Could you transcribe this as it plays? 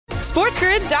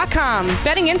SportsGrid.com.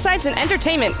 Betting insights and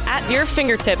entertainment at your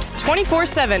fingertips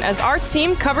 24/7 as our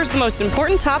team covers the most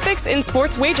important topics in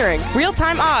sports wagering.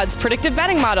 Real-time odds, predictive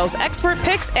betting models, expert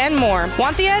picks, and more.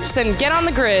 Want the edge? Then get on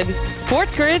the grid.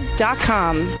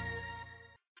 SportsGrid.com.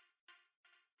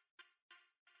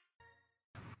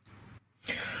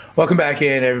 Welcome back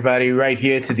in, everybody, right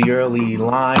here to the early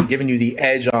line, giving you the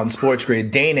edge on Sports Grid.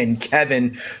 Dane and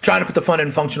Kevin trying to put the fun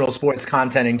in functional sports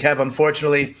content. And Kev,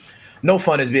 unfortunately, no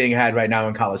fun is being had right now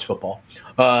in college football.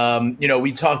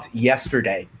 We talked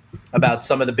yesterday about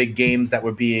some of the big games that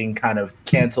were being kind of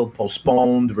canceled,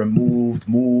 postponed, removed,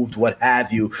 moved, what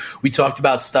have you. We talked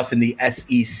about stuff in the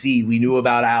SEC. We knew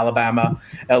about Alabama,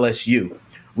 LSU.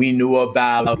 We knew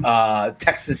about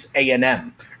Texas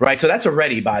A&M, right? So that's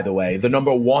already, by the way, the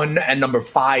number 1 and number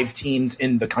 5 teams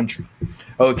in the country.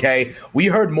 Okay, we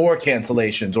heard more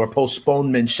cancellations or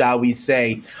postponements, shall we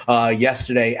say,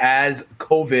 yesterday as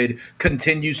COVID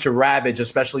continues to ravage,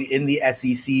 especially in the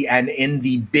SEC and in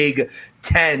the Big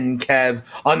Ten, Kev.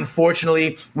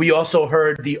 Unfortunately, we also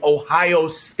heard the Ohio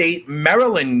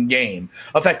State-Maryland game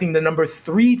affecting the number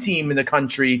 3 team in the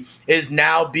country is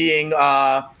now being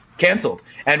canceled.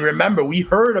 And remember, we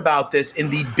heard about this in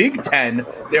the Big Ten.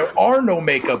 There are no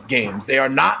makeup games. They are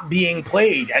not being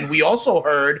played. And we also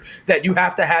heard that you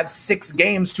have to have 6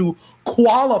 games to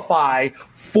qualify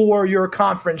for your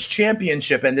conference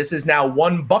championship. And this is now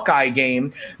one Buckeye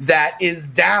game that is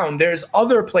down. There's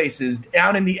other places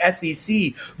down in the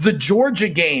SEC. The Georgia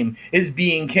game is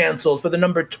being canceled for the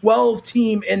number 12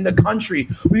 team in the country.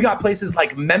 We got places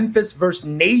like Memphis versus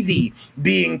Navy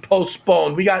being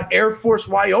postponed. We got Air Force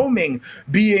Wyoming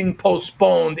being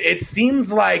postponed. It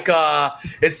seems like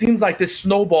this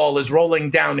snowball is rolling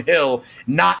downhill,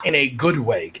 not in a good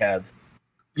way, Kev.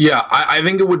 Yeah, I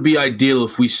think it would be ideal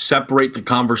if we separate the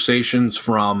conversations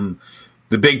from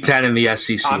the Big Ten and the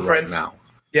SEC Conference. Right now.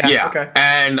 Yeah, okay.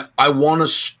 And I want to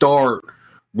start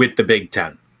with the Big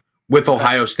Ten, with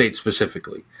Ohio State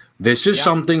specifically. This is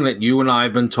something that you and I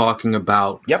have been talking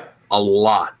about a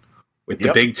lot with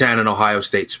the Big Ten and Ohio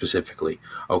State specifically,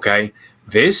 okay?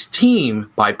 This team,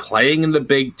 by playing in the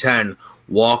Big Ten,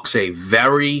 walks a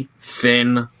very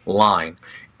thin line.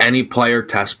 Any player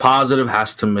tests positive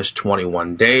has to miss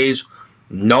 21 days,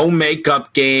 no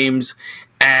makeup games,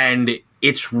 and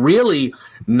it's really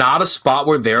not a spot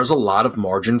where there's a lot of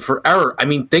margin for error. I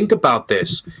mean, think about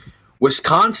this.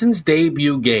 Wisconsin's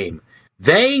debut game,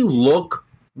 they look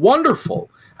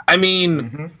wonderful. I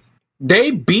mean,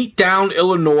 they beat down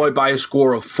Illinois by a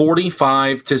score of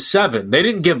 45-7. They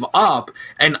didn't give up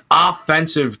an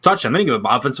offensive touchdown. They didn't give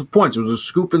up offensive points. It was a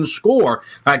scoop and score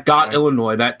that got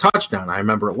Illinois that touchdown. I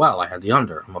remember it well. I had the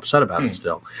under. I'm upset about it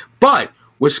still. But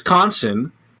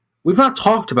Wisconsin, we've not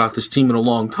talked about this team in a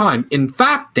long time. In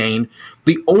fact, Dane,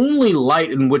 the only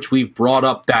light in which we've brought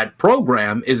up that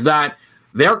program is that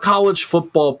their college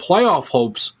football playoff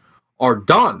hopes are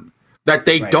done. That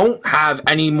they don't have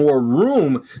any more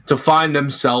room to find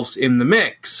themselves in the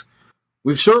mix.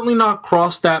 We've certainly not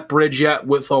crossed that bridge yet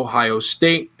with Ohio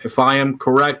State. If I am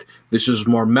correct, this is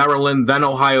more Maryland than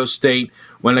Ohio State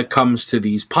when it comes to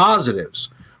these positives.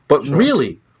 But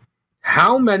really,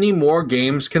 how many more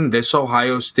games can this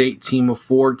Ohio State team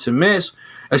afford to miss,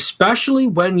 especially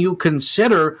when you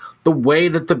consider the way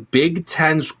that the Big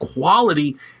Ten's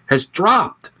quality has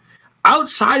dropped?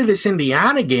 Outside of this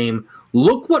Indiana game,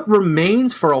 look what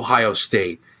remains for Ohio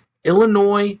State.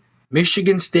 Illinois,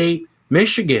 Michigan State,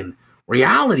 Michigan.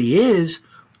 Reality is,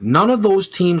 none of those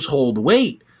teams hold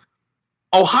weight.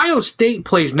 Ohio State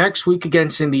plays next week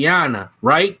against Indiana,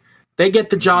 right? They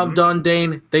get the job done,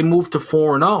 Dane. They move to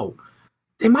 4-0.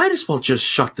 They might as well just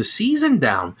shut the season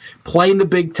down, play in the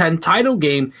Big Ten title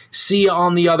game, see you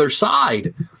on the other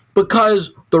side.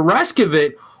 Because the rest of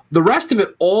it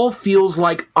all feels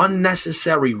like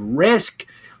unnecessary risk.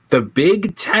 The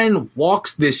Big Ten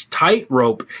walks this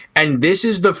tightrope, and this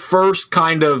is the first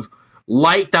kind of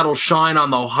light that'll shine on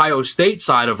the Ohio State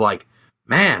side of like,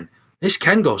 man, this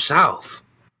can go south.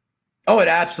 Oh, it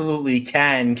absolutely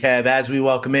can, Kev, as we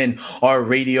welcome in our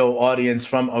radio audience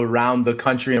from around the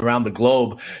country and around the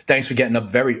globe. Thanks for getting up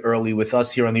very early with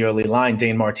us here on the early line,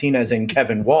 Dane Martinez and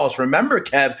Kevin Walsh. Remember,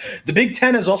 Kev, the Big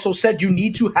Ten has also said you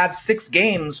need to have 6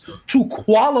 games to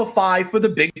qualify for the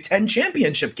Big Ten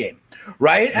championship game.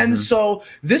 Right. And so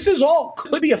this is all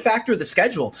could be a factor of the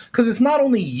schedule because it's not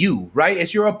only you, right?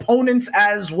 It's your opponents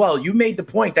as well. You made the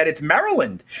point that it's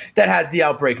Maryland that has the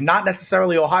outbreak, not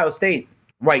necessarily Ohio State.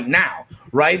 right now,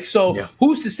 right? So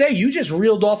who's to say? You just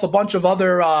reeled off a bunch of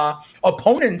other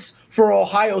opponents for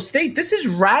Ohio State. This is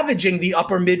ravaging the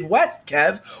upper Midwest,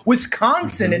 Kev.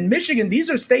 Wisconsin and Michigan, these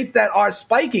are states that are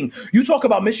spiking. You talk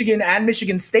about Michigan and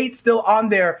Michigan State still on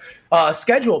their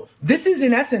schedule. This is,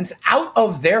 in essence, out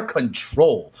of their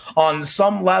control on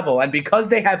some level. And because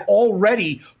they have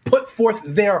already put forth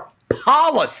their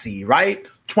policy, right?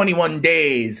 21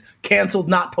 days, canceled,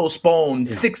 not postponed,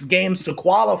 6 games to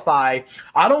qualify.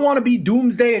 I don't want to be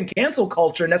doomsday and cancel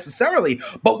culture necessarily,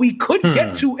 but we could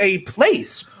get to a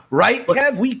place, right,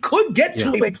 Kev? We could get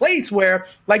to a place where,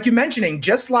 like you're mentioning,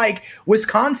 just like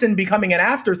Wisconsin becoming an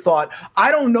afterthought,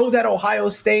 I don't know that Ohio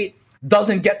State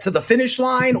doesn't get to the finish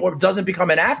line or doesn't become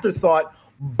an afterthought,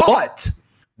 but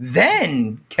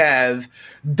then, Kev,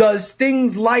 does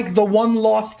things like the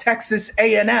one-loss Texas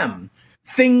A&M,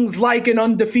 things like an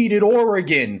undefeated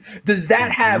Oregon, does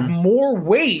that have more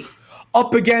weight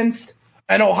up against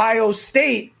an Ohio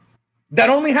State that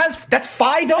only has, that's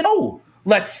 5-0,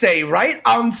 let's say, right?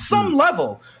 On some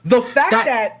level, the fact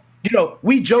that, you know,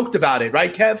 we joked about it,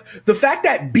 right, Kev? The fact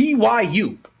that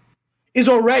BYU is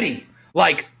already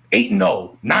like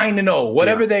 8-0, 9-0,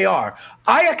 whatever they are.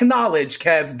 I acknowledge,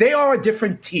 Kev, they are a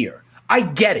different tier. I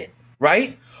get it,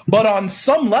 right? But on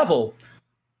some level,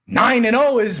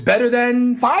 9-0 is better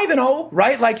than 5-0,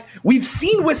 right? Like, we've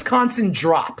seen Wisconsin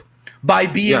drop by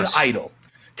being idle.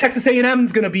 Texas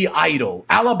A&M's going to be idle.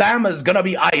 Alabama's going to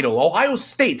be idle. Ohio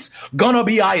State's going to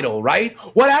be idle, right?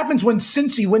 What happens when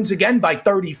Cincy wins again by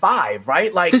 35,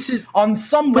 right? Like, this is on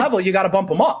some level, you got to bump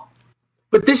them up.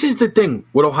 But this is the thing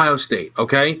with Ohio State,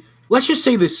 okay? Let's just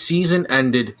say the season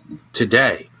ended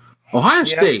today. Ohio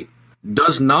State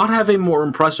does not have a more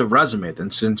impressive resume than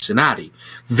Cincinnati.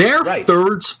 Their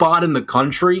third spot in the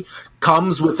country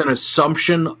comes with an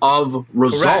assumption of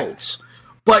results.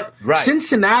 But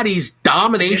Cincinnati's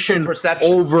domination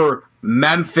over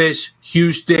Memphis,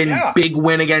 Houston, big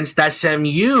win against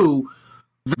SMU,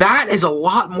 that is a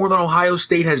lot more than Ohio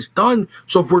State has done.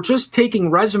 So if we're just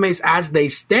taking resumes as they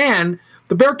stand,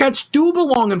 the Bearcats do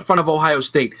belong in front of Ohio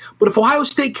State. But if Ohio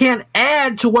State can't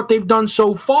add to what they've done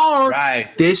so far,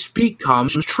 this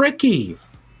becomes tricky.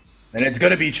 And it's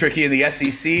going to be tricky in the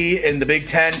SEC, in the Big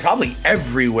Ten, probably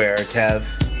everywhere, Kev.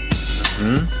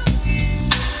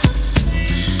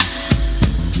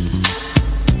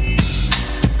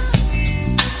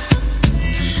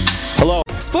 Hello.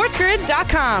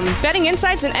 SportsGrid.com. Betting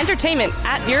insights and entertainment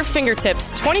at your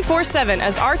fingertips 24/7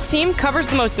 as our team covers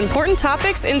the most important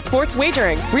topics in sports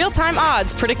wagering. Real-time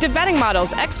odds, predictive betting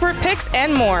models, expert picks,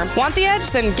 and more. Want the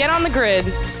edge? Then get on the grid.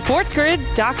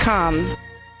 SportsGrid.com.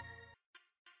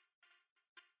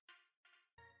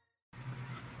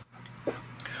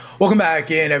 Welcome back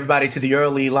in, everybody, to the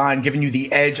early line, giving you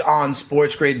the edge on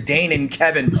Sports Grid. Dane and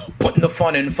Kevin putting the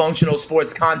fun in functional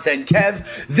sports content.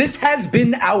 Kev, this has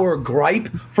been our gripe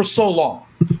for so long,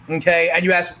 okay? And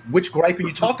you ask, which gripe are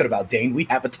you talking about, Dane? We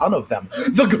have a ton of them.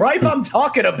 The gripe I'm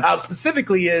talking about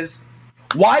specifically is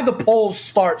why the polls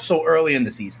start so early in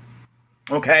the season,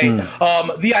 okay?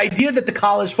 The idea that the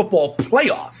college football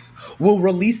playoff will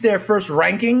release their first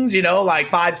rankings, you know, like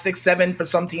 5, 6, 7, for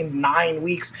some teams 9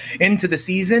 weeks into the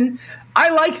season.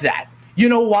 I like that. You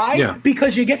know why?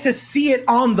 Because you get to see it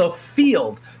on the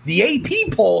field. The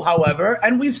AP poll, however,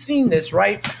 and we've seen this,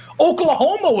 right?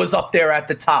 Oklahoma was up there at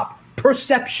the top.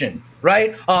 Perception,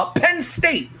 right? Penn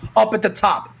State up at the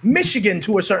top. Michigan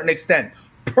to a certain extent.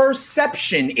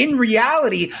 Perception. In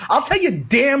reality, I'll tell you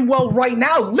damn well right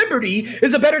now, Liberty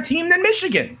is a better team than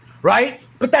Michigan. Right?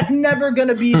 But that's never going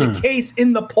to be the case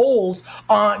in the polls,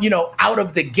 you know, out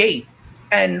of the gate.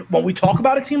 And when we talk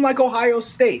about a team like Ohio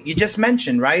State, you just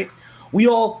mentioned, right? We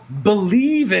all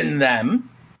believe in them,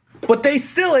 but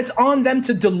it's on them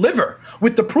to deliver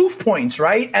with the proof points,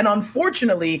 right? And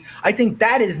unfortunately, I think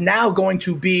that is now going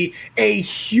to be a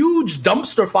huge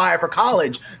dumpster fire for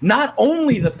college. Not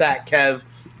only the fact, Kev,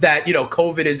 that, you know,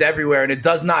 COVID is everywhere, and it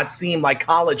does not seem like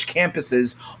college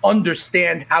campuses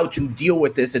understand how to deal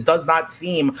with this. It does not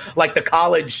seem like the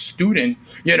college student,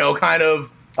 you know, kind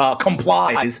of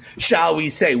complies, shall we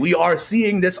say. We are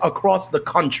seeing this across the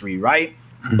country, right?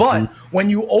 But when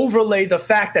you overlay the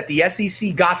fact that the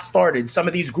SEC got started, some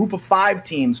of these group of 5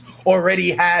 teams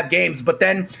already have games, but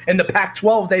then in the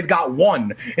Pac-12, they've got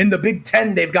 1. In the Big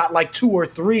Ten, they've got like 2 or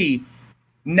 3.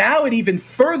 Now it even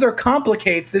further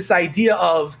complicates this idea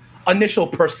of initial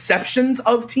perceptions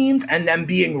of teams and them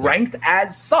being ranked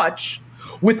as such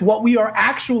with what we are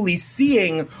actually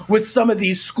seeing with some of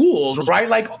these schools, right?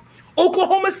 Like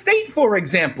Oklahoma State, for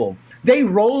example. They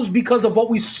rose because of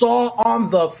what we saw on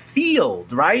the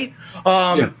field, right?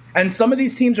 And some of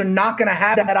these teams are not going to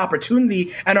have that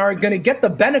opportunity and are going to get the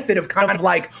benefit of kind of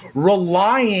like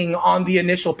relying on the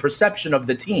initial perception of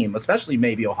the team, especially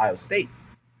maybe Ohio State.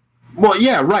 Well,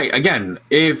 yeah, right. Again,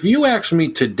 if you ask me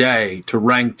today to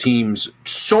rank teams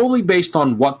solely based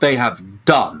on what they have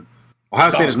done,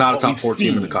 Ohio State is not a top 4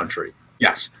 team in the country.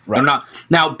 Yes, right. They're not.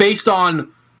 Now, based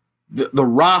on the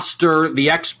roster, the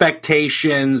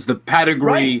expectations, the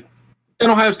pedigree, right. Then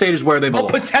Ohio State is where they belong.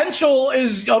 Potential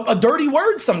is a dirty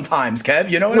word sometimes, Kev.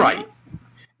 You know what I mean?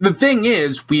 The thing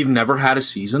is, we've never had a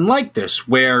season like this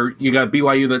where you got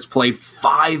BYU that's played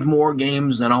 5 more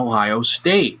games than Ohio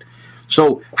State.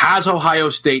 So has Ohio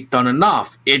State done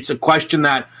enough? It's a question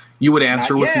that you would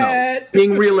answer with no,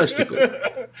 being realistically.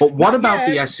 But what about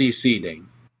the SEC, Dane?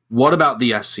 What about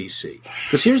the SEC?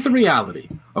 Because here's the reality,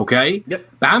 okay?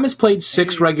 Yep. Bama's played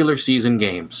 6 regular season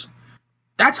games.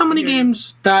 That's how many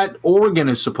games that Oregon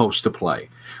is supposed to play.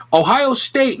 Ohio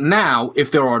State now, if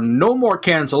there are no more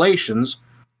cancellations,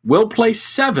 will play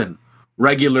 7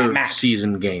 regular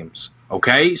season games.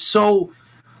 Okay? So,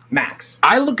 max.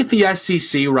 I look at the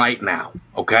SEC right now,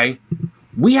 okay?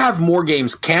 We have more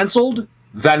games canceled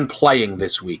than playing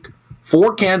this week.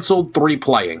 4 canceled, 3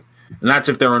 playing. And that's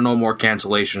if there are no more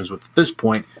cancellations. At this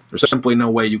point, there's simply no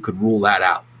way you could rule that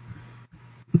out.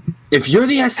 If you're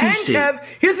the SEC... And Kev,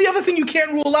 here's the other thing you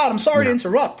can't rule out. I'm sorry to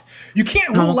interrupt. You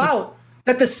can't rule out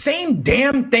that the same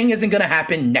damn thing isn't going to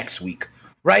happen next week,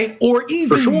 right? Or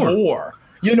even more.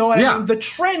 You know what I mean? The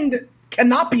trend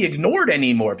cannot be ignored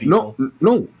anymore, people.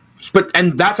 No.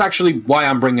 And that's actually why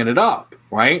I'm bringing it up,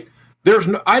 right?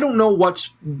 I don't know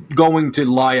what's going to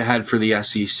lie ahead for the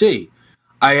SEC.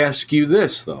 I ask you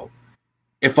this, though.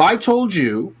 If I told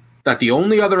you that the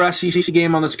only other SEC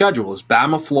game on the schedule is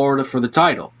Bama, Florida for the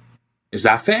title, is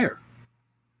that fair?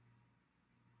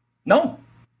 No.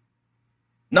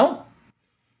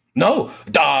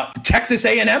 Texas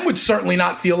A&M would certainly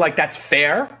not feel like that's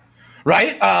fair,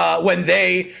 right? When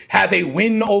they have a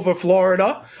win over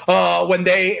Florida, when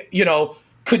they,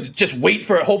 could just wait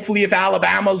for it. Hopefully if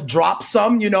Alabama drops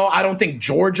some, I don't think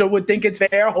Georgia would think it's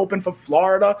fair, hoping for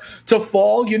Florida to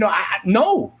fall.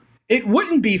 No. It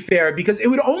wouldn't be fair because it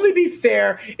would only be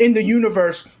fair in the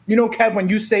universe, Kev, when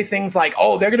you say things like,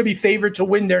 oh, they're going to be favored to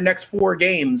win their next 4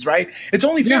 games, right? It's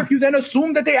only fair if you then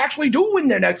assume that they actually do win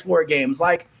their next 4 games.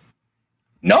 Like,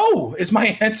 no is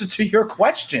my answer to your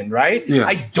question, right? Yeah.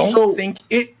 I don't think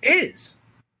it is.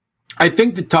 I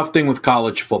think the tough thing with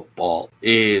college football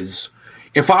is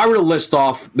if I were to list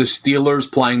off the Steelers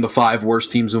playing the 5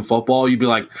 worst teams in football, you'd be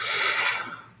like,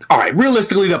 all right,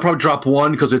 realistically, they'll probably drop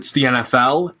 1 because it's the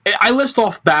NFL. I list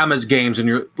off Bama's games, and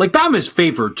you're like, Bama's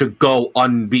favored to go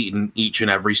unbeaten each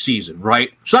and every season,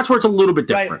 right? So that's where it's a little bit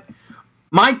different. Right.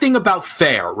 My thing about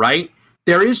fair, right?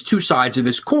 There is 2 sides of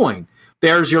this coin.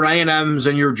 There's your A&Ms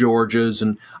and your Georgias,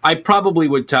 and I probably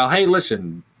would tell, hey,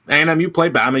 listen, A&M, you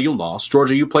played Bama, you lost.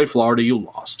 Georgia, you played Florida, you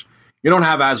lost. You don't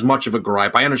have as much of a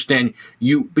gripe. I understand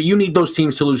but you need those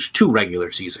teams to lose 2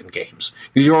 regular season games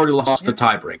because you already lost the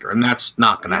tiebreaker, and that's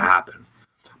not going to happen.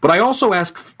 But I also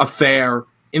ask a fair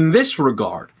in this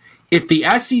regard. If the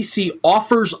SEC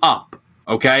offers up,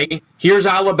 okay, here's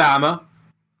Alabama.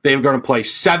 They're going to play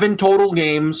 7 total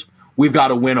games. We've got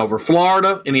to win over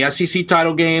Florida in the SEC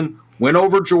title game, win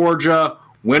over Georgia,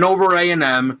 win over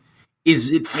A&M.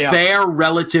 Is it fair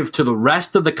relative to the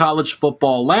rest of the college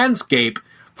football landscape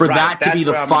for that to be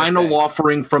the final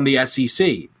offering from the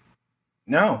SEC?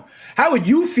 No. How would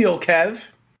you feel, Kev,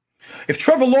 if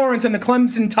Trevor Lawrence and the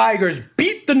Clemson Tigers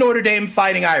beat the Notre Dame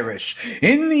Fighting Irish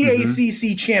in the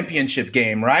ACC championship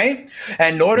game, right?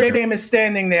 And Notre Dame is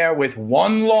standing there with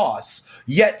 1 loss,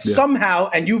 yet somehow,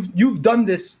 and you've done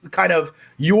this kind of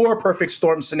your perfect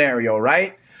storm scenario,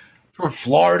 right?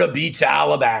 Florida beats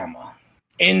Alabama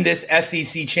in this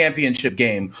SEC championship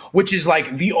game, which is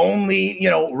like the only,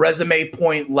 resume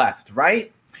point left,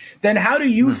 right? Then how do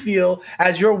you feel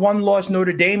as your 1-loss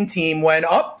Notre Dame team when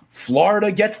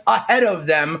Florida gets ahead of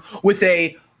them with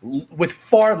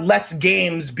far less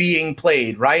games being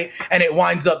played, right? And it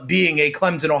winds up being a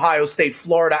Clemson, Ohio State,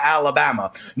 Florida,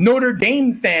 Alabama. Notre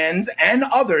Dame fans and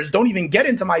others, don't even get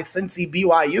into my Cincy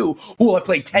BYU, who will have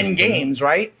played 10 games,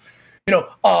 right? And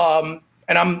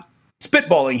I'm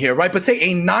spitballing here, right? But say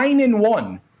a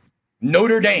 9-1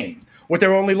 Notre Dame, with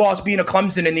their only loss being a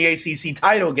Clemson in the ACC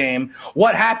title game.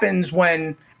 What happens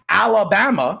when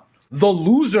Alabama, the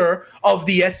loser of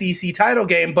the SEC title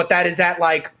game, but that is at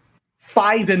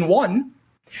 5-1?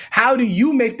 How do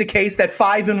you make the case that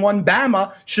 5-1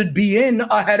 Bama should be in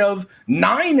ahead of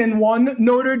 9-1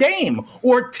 Notre Dame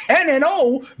or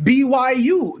 10-0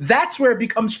 BYU? That's where it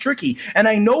becomes tricky. And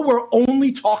I know we're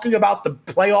only talking about the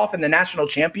playoff and the national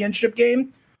championship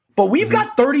game, But we've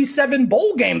got 37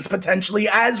 bowl games potentially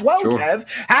as well, sure. Kev.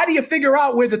 How do you figure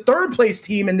out where the third place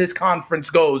team in this conference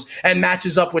goes and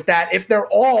matches up with that if they're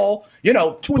all,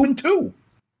 2-2?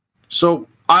 So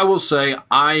I will say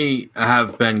I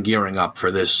have been gearing up for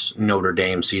this Notre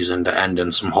Dame season to end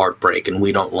in some heartbreak and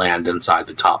we don't land inside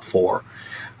the top 4.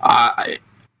 I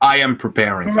am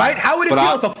preparing. Right? How would it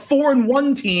feel if a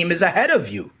 4-1 team is ahead of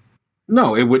you?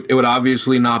 No, it would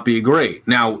obviously not be great.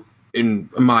 Now, in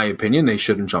my opinion, they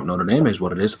shouldn't jump Notre Dame, is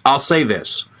what it is. I'll say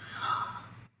this.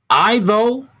 I,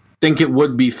 though, think it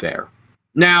would be fair.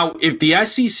 Now, if the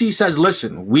SEC says,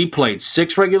 listen, we played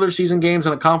 6 regular season games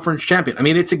and a conference champion, I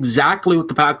mean, it's exactly what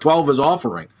the Pac-12 is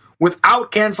offering,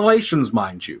 without cancellations,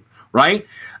 mind you, right?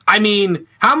 I mean,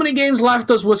 how many games left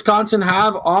does Wisconsin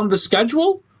have on the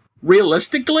schedule,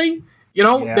 realistically?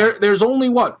 There's only,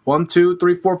 1, 2,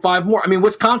 3, 4, 5 more. I mean,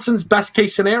 Wisconsin's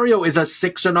best-case scenario is a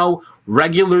 6-0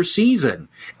 regular season,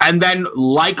 and then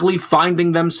likely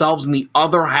finding themselves in the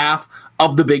other half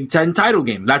of the Big Ten title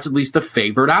game. That's at least the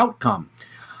favored outcome.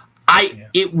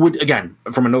 It would, again,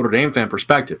 from a Notre Dame fan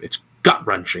perspective, it's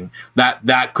gut-wrenching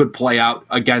that could play out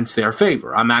against their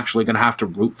favor. I'm actually going to have to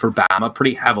root for Bama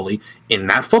pretty heavily in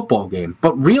that football game.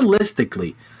 But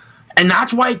realistically, and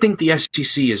that's why I think the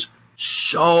SEC is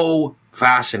so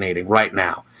fascinating right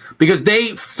now, because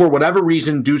they, for whatever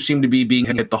reason, do seem to be being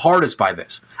hit the hardest by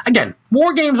this. Again,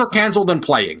 more games are canceled than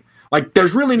playing. Like,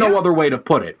 there's really no other way to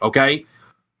put it, okay?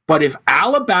 But if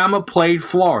Alabama played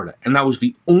Florida, and that was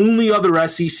the only other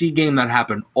SEC game that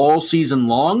happened all season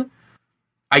long,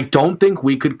 I don't think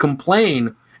we could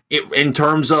complain in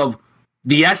terms of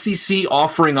the SEC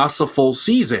offering us a full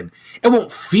season. It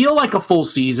won't feel like a full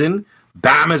season.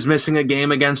 Bama's missing a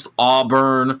game against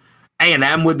Auburn.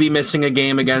 A&M would be missing a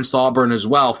game against Auburn as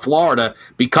well. Florida,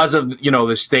 because of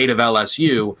the state of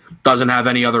LSU, doesn't have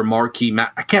any other marquee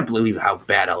I can't believe how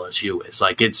bad LSU is.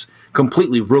 Like, it's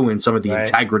completely ruined some of the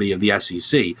integrity of the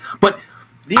SEC. But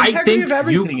the integrity of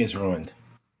everything is ruined.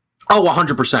 Oh,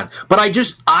 100%. But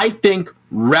I think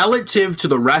relative to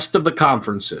the rest of the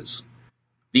conferences,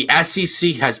 the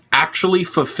SEC has actually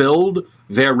fulfilled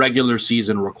their regular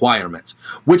season requirements,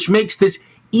 which makes this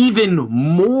even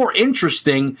more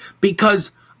interesting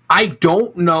because I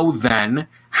don't know then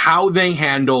how they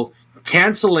handle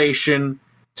cancellation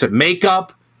to make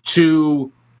up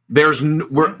to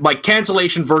like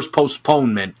cancellation versus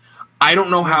postponement. I don't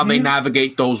know how they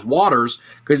navigate those waters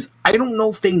because I don't know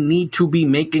if they need to be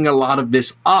making a lot of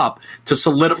this up to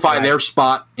solidify their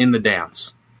spot in the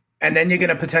dance. And then you're going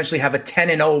to potentially have a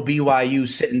 10-0 BYU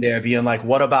sitting there being like,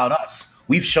 what about us?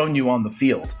 We've shown you on the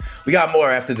field. We got more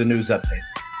after the news update.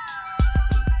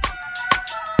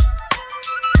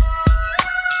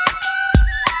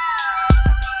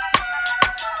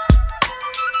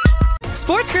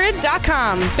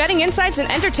 SportsGrid.com. Betting insights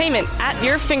and entertainment at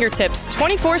your fingertips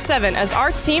 24/7 as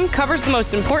our team covers the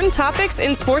most important topics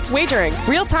in sports wagering.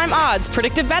 Real-time odds,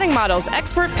 predictive betting models,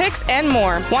 expert picks, and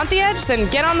more. Want the edge? Then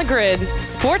get on the grid.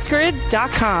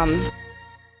 SportsGrid.com.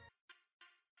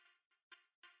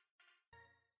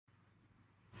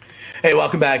 Hey,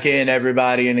 welcome back in,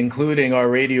 everybody, and including our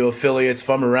radio affiliates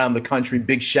from around the country.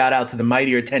 Big shout out to the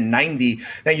Mightier 1090.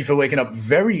 Thank you for waking up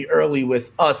very early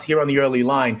with us here on the early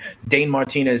line. Dane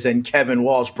Martinez and Kevin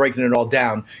Walsh breaking it all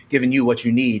down, giving you what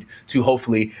you need to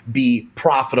hopefully be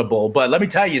profitable. But let me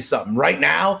tell you something. Right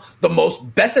now, the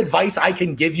best advice I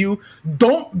can give you,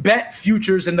 don't bet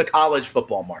futures in the college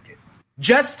football market.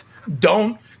 Just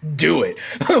don't do it,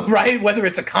 right? Whether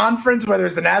it's a conference, whether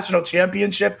it's the national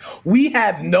championship, we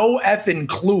have no effing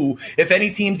clue if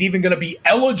any team's even going to be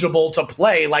eligible to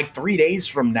play like 3 days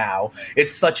from now.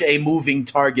 It's such a moving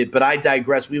target, but I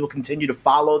digress. We will continue to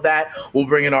follow that. We'll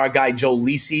bring in our guy Joe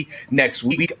Lisi next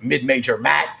week, Mid-Major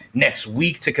Matt next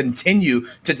week to continue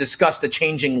to discuss the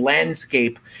changing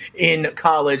landscape in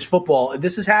college football.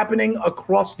 This is happening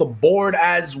across the board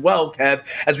as well, Kev,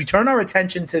 as we turn our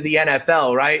attention to the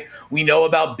NFL, right? We know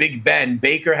about Big Ben.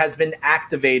 Baker has been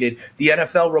activated. The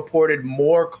NFL reported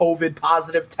more COVID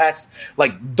positive tests,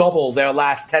 like double their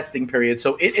last testing period.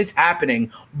 So it is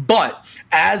happening. But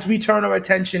as we turn our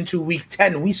attention to week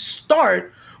 10, we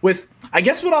start with, I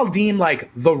guess, what I'll deem like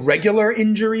the regular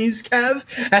injuries, Kev,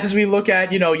 as we look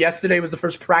at, yesterday was the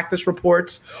first practice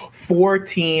reports for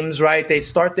teams, right? They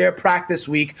start their practice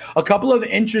week. A couple of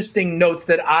interesting notes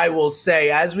that I will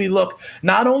say as we look,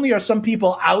 not only are some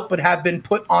people out, but have been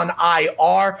put on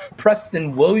IR.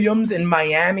 Preston Williams in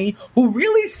Miami, who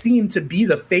really seemed to be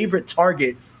the favorite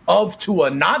target of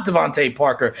Tua, not Devontae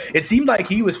Parker. It seemed like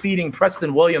he was feeding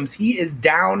Preston Williams. He is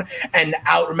down and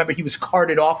out. Remember, he was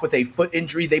carted off with a foot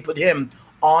injury. They put him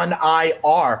on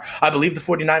IR. I believe the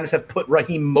 49ers have put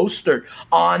Raheem Mostert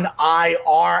on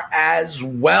IR as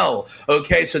well.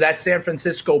 Okay, so that San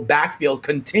Francisco backfield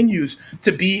continues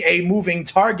to be a moving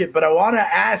target. But I want to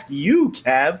ask you,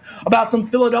 Kev, about some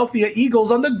Philadelphia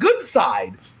Eagles on the good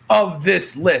side of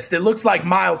this list. It looks like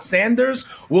Miles Sanders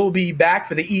will be back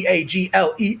for the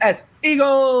EAGLES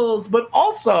Eagles, but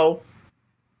also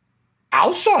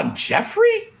Alshon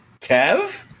Jeffrey?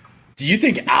 Kev, do you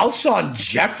think Alshon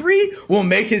Jeffrey will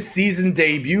make his season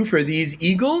debut for these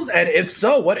Eagles? And if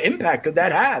so, what impact could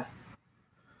that have?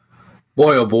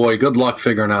 Boy, oh boy, good luck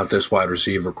figuring out this wide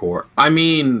receiver core. I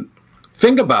mean,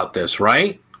 think about this,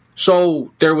 right?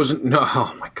 So there was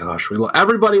oh my gosh,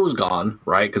 everybody was gone,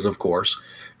 right? Because of course,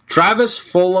 Travis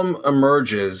Fulgham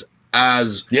emerges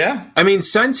as I mean,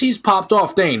 since he's popped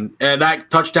off, Dane, that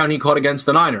touchdown he caught against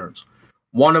the Niners,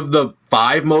 one of the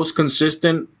 5 most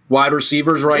consistent wide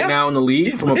receivers right now in the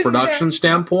league from a production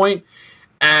standpoint,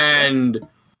 and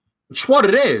it's what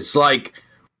it is. Like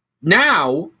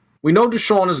now we know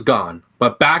Deshaun is gone,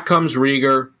 but back comes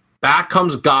Reagor, back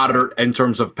comes Goddard in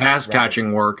terms of pass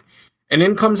catching work. And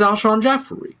in comes Alshon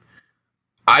Jeffrey.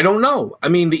 I don't know. I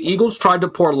mean, the Eagles tried to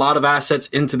pour a lot of assets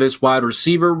into this wide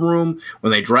receiver room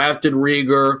when they drafted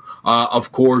Reagor.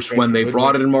 Of course, when they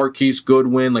brought in Marquise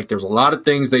Goodwin. Like, there's a lot of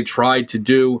things they tried to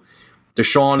do.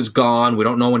 Deshaun is gone. We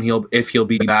don't know if he'll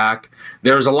be back.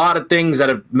 There's a lot of things that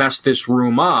have messed this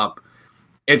room up.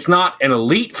 It's not an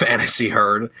elite fantasy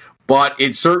herd, but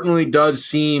it certainly does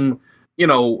seem,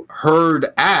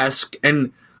 herd-esque.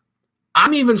 And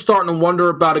I'm even starting to wonder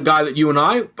about a guy that you and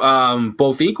I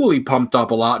both equally pumped up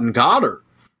a lot in Goddard,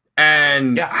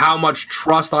 and how much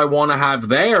trust I want to have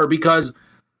there, because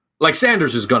like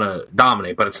Sanders is going to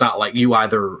dominate, but it's not like you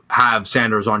either have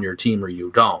Sanders on your team or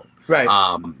you don't. Right.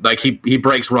 Like he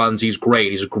breaks runs. He's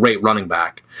great. He's a great running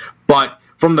back. But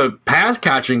from the pass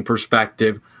catching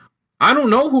perspective, I don't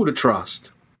know who to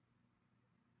trust.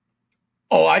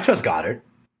 Oh, I trust Goddard.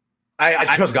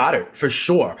 I trust Goddard for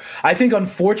sure. I think,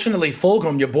 unfortunately,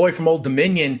 Fulgham, your boy from Old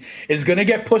Dominion, is going to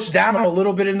get pushed down a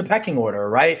little bit in the pecking order,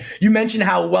 right? You mentioned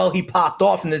how well he popped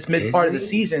off in this mid part of the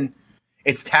season.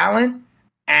 It's talent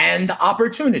and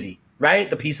opportunity, right?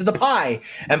 The piece of the pie.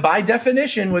 And by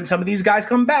definition, when some of these guys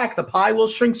come back, the pie will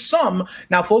shrink some.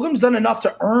 Now, Fulgham's done enough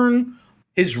to earn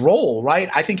his role, right?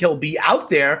 I think he'll be out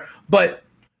there. But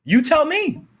you tell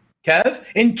me, Kev,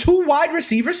 in 2 wide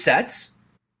receiver sets,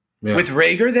 with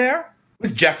Reagor there,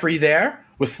 with Jeffrey there,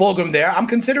 with Fulgham there, I'm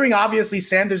considering obviously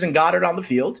Sanders and Goddard on the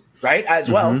field, right, as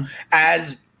well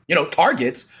as,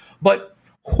 targets. But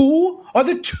who are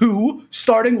the 2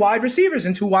 starting wide receivers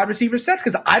in 2 wide receiver sets?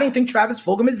 Because I don't think Travis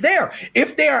Fulgham is there.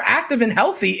 If they are active and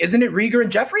healthy, isn't it Reagor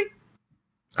and Jeffrey?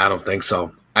 I don't think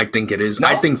so. I think it is. No?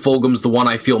 I think Fulgham's the one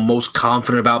I feel most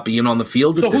confident about being on the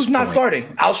field. So who's not starting?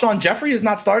 Alshon Jeffrey is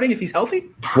not starting if he's healthy?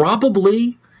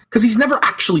 Probably. Because he's never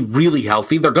actually really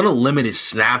healthy. They're going to limit his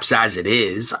snaps as it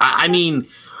is. I mean,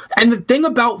 and the thing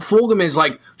about Fulgham is,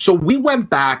 so we went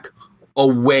back a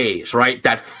ways, right?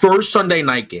 That first Sunday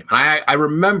night game. And I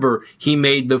remember he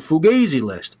made the Fugazi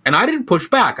list. And I didn't push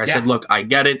back. I said, look, I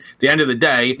get it. At the end of the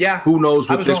day, who knows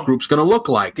what this group's going to look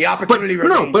like. The opportunity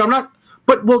remains. No, but I'm not.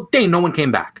 But, Dane, no one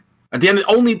came back. At the end,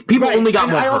 only got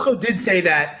more. I also did say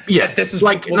that this is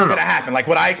what's going to happen. Like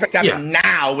what I expect to happen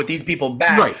now with these people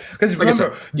back. Right. Because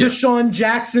remember, Deshaun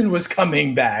Jackson was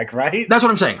coming back, right? That's what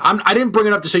I'm saying. I didn't bring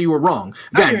it up to say you were wrong.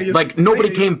 Again,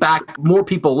 nobody came back. More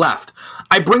people left.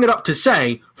 I bring it up to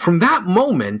say, from that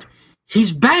moment,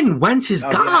 he's been Wentz's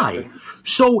guy.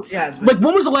 So, when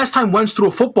was the last time Wentz threw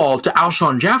a football to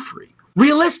Alshon Jeffrey?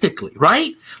 Realistically,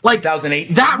 right?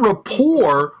 2008. That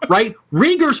rapport, right?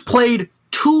 Reagor's played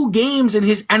 2 games in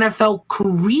his NFL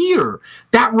career.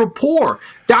 That rapport.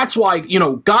 That's why,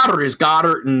 Goddard is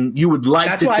Goddard, and you would like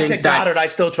to think that. That's why I said Goddard. I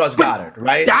still trust Goddard,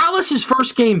 right? Dallas's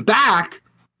first game back,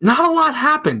 not a lot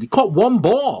happened. He caught 1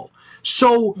 ball.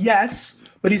 So yes,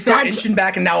 but he's still inching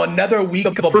back, and now another week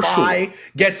of a bye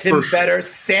gets him better.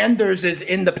 Sanders is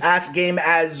in the pass game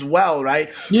as well,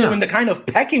 right? Yeah. So in the kind of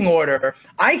pecking order,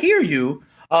 I hear you.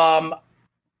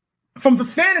 From the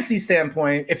fantasy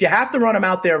standpoint, if you have to run him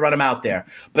out there, run him out there.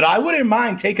 But I wouldn't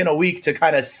mind taking a week to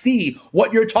kind of see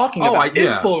what you're talking about.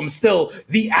 Is Fulgham still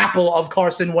the apple of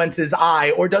Carson Wentz's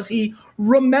eye, or does he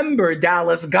remember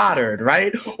Dallas Goedert,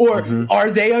 right? Or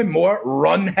are they a more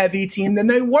run-heavy team than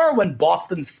they were when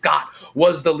Boston Scott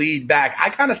was the lead back? I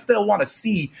kind of still want to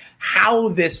see how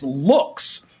this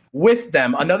looks with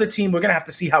them. Another team, we're going to have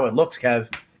to see how it looks, Kev,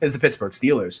 is the Pittsburgh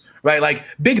Steelers, right? Like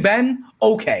Big Ben,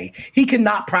 okay, he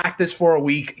cannot practice for a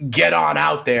week, get on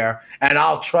out there, and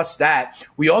I'll trust that.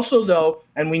 We also, though,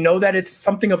 and we know that it's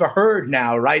something of a herd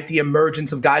now, right? The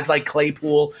emergence of guys like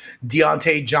Claypool,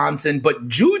 Deontay Johnson, but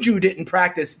Juju didn't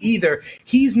practice either.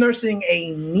 He's nursing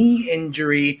a knee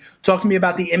injury. Talk to me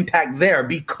about the impact there,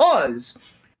 because,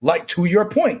 like, to your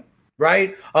point,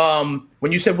 right?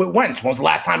 When you said with Wentz, when was the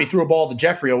last time he threw a ball to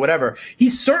Jeffrey or whatever? He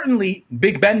certainly,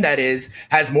 Big Ben that is,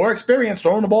 has more experience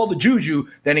throwing the ball to Juju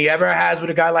than he ever has with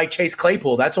a guy like Chase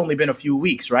Claypool. That's only been a few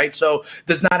weeks, right? So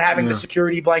does not having the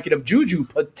security blanket of Juju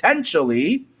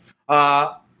potentially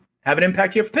have an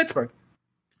impact here for Pittsburgh?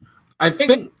 I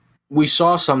think we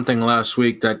saw something last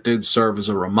week that did serve as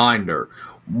a reminder.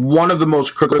 One of the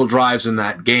most critical drives in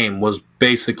that game was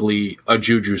basically a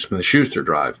Juju Smith-Schuster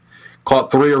drive.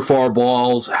 Caught 3 or 4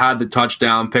 balls, had the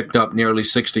touchdown, picked up nearly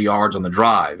 60 yards on the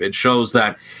drive. It shows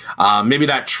that maybe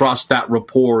that trust, that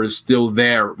rapport is still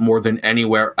there more than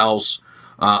anywhere else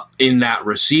in that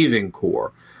receiving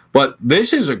core. But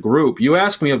this is a group. You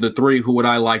ask me of the 3, who would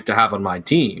I like to have on my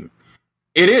team?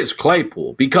 It is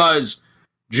Claypool, because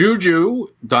Juju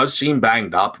does seem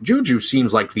banged up. Juju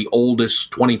seems like the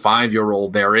oldest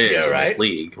 25-year-old there is in this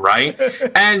league, right?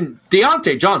 And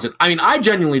Deontay Johnson, I mean, I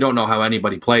genuinely don't know how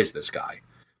anybody plays this guy,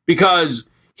 because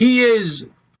he is,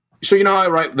 so you know how,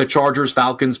 right, the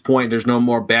Chargers-Falcons point, there's no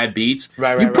more bad beats.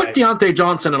 You put Deontay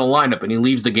Johnson in a lineup and he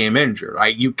leaves the game injured,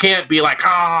 right? You can't be like,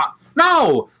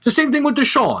 no. It's the same thing with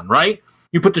Deshaun, right?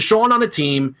 You put Deshaun on a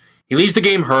team, he leaves the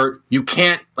game hurt. You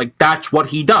can't, like, that's what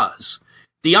he does.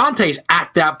 Deontay's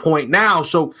at that point now,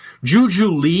 so Juju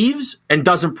leaves and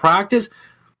doesn't practice.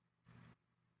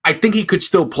 I think he could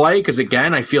still play because,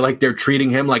 again, I feel like they're treating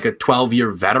him like a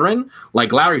 12-year veteran.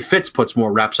 Like Larry Fitz puts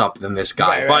more reps up than this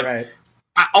guy.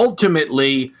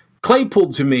 Ultimately,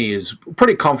 Claypool, to me, is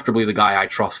pretty comfortably the guy I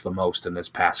trust the most in this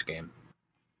pass game.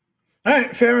 All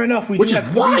right, fair enough. We do have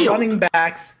 3 running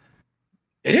backs.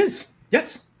 It is,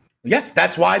 yes. Yes,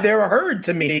 that's why they're a herd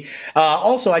to me.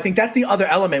 Also, I think that's the other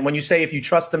element. When you say if you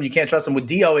trust them, you can't trust them. With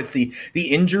Dio, it's the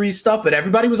injury stuff. But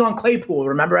everybody was on Claypool,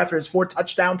 remember, after his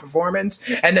 4-touchdown performance?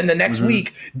 And then the next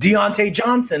week, Deontay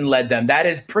Johnson led them. That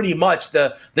is pretty much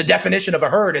the definition of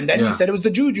a herd. And then you said it was the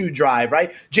Juju drive,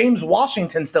 right? James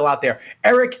Washington still out there.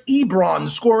 Eric Ebron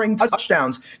scoring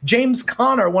touchdowns. James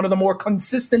Conner, one of the more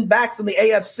consistent backs in the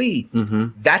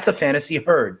AFC. That's a fantasy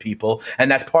herd, people.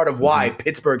 And that's part of why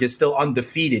Pittsburgh is still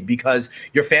undefeated. Because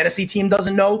your fantasy team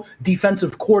doesn't know,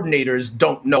 defensive coordinators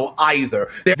don't know either.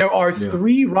 There are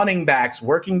 3 running backs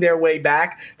working their way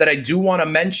back that I do want to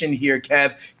mention here,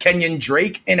 Kev. Kenyon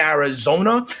Drake in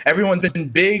Arizona. Everyone's been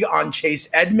big on Chase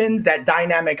Edmonds, that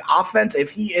dynamic offense. If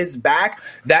he is back,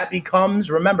 that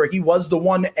becomes, remember, he was the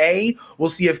 1A. We'll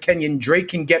see if Kenyon Drake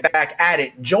can get back at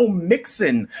it. Joe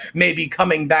Mixon may be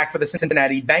coming back for the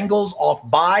Cincinnati Bengals off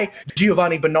bye.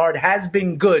 Giovanni Bernard has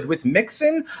been good. With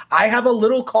Mixon, I have a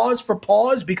little cause for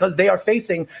pause because they are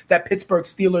facing that Pittsburgh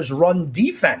Steelers run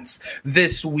defense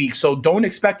this week. So don't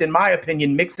expect, in my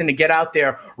opinion, Mixon to get out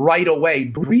there right away.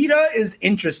 Breida is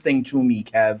interesting to me,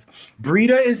 Kev.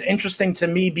 Breida is interesting to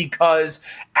me because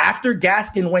after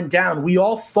Gaskin went down, we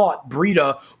all thought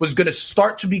Breida was going to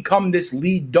start to become this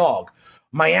lead dog.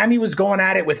 Miami was going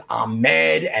at it with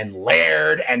Ahmed and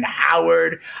Laird and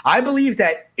Howard. I believe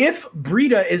that if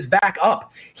Breida is back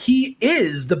up, he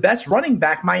is the best running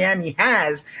back Miami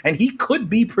has, and he could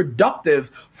be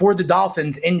productive for the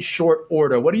Dolphins in short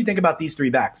order. What do you think about these 3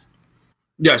 backs?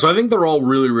 Yeah, so I think they're all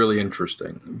really, really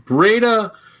interesting.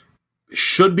 Breida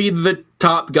should be the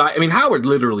top guy. I mean, Howard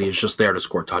literally is just there to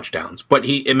score touchdowns, but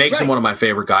it makes him one of my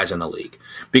favorite guys in the league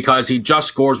because he just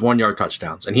scores 1-yard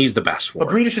touchdowns, and he's the best for it.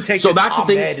 But Breida should take this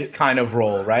Ahmed kind of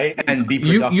role, right? And be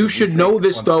productive. You should know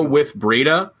this, though, with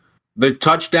Breida, the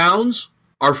touchdowns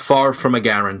are far from a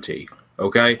guarantee,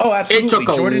 okay? Oh, absolutely. It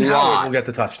took Jordan Howard will get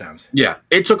the touchdowns. Yeah,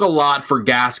 it took a lot for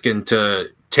Gaskin to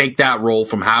take that role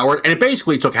from Howard, and it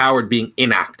basically took Howard being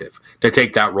inactive to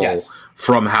take that role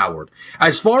from Howard.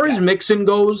 As far as Mixon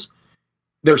goes,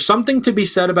 there's something to be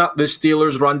said about this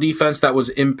Steelers run defense that was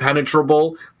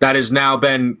impenetrable, that has now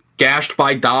been gashed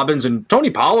by Dobbins, and Tony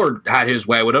Pollard had his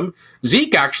way with him.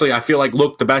 Zeke actually, I feel like,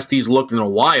 looked the best he's looked in a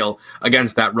while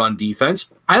against that run defense.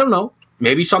 I don't know.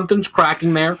 Maybe something's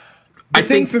cracking there. The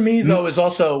thing for me, though, is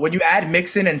also when you add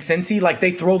Mixon and Cincy, like,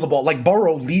 they throw the ball. Like,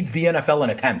 Burrow leads the NFL in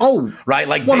attempts. Oh, right?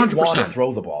 Like, 100%. They want to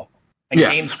throw the ball. And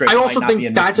game script might not be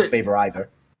in Mixon's favor either.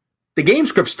 The game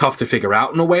script's tough to figure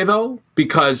out in a way, though,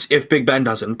 because if Big Ben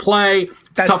doesn't play,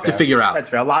 it's tough to figure out. That's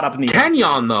fair. A lot up in the air.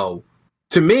 Kenyon, though,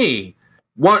 to me,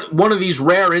 one of these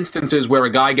rare instances where a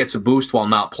guy gets a boost while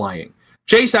not playing.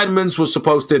 Chase Edmonds was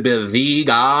supposed to be the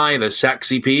guy, the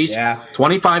sexy piece. Yeah.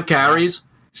 25 carries,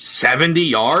 70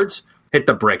 yards, hit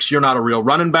the bricks. You're not a real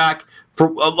running back.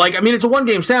 It's a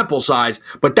one-game sample size,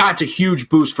 but that's a huge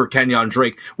boost for Kenyon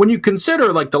Drake. When you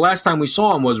consider, the last time we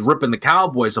saw him was ripping the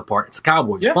Cowboys apart. It's the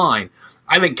Cowboys, fine.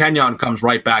 I think Kenyon comes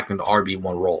right back into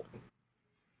RB1 role.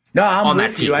 No, I'm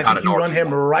with you. I think you run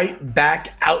him right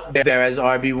back out there as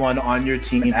RB1 on your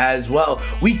team as well.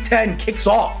 Week 10 kicks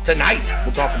off tonight.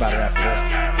 We'll talk about it after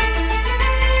this.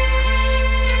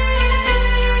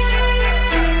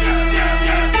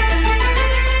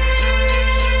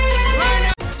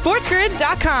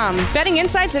 SportsGrid.com. Betting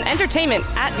insights and entertainment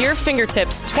at your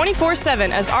fingertips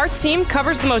 24/7 as our team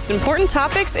covers the most important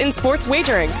topics in sports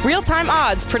wagering. Real-time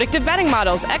odds, predictive betting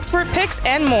models, expert picks,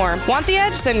 and more. Want the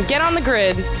edge? Then get on the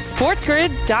grid.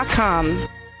 SportsGrid.com.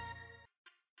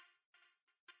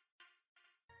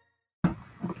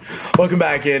 Welcome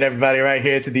back in, everybody, right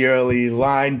here to the early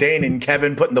line. Dane and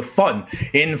Kevin putting the fun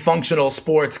in functional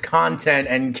sports content.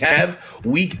 And Kev,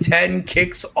 Week 10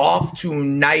 kicks off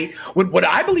tonight with what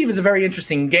I believe is a very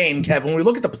interesting game, Kev. When we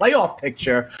look at the playoff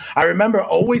picture, I remember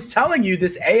always telling you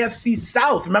this AFC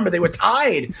South. Remember, they were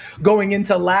tied going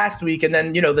into last week. And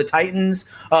then, the Titans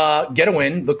get a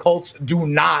win. The Colts do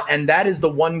not. And that is the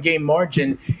one-game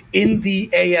margin in the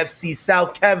AFC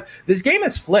South. Kev, this game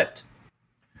has flipped.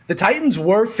 The Titans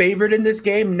were favored in this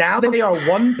game. Now they are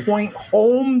 1-point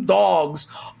home dogs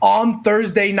on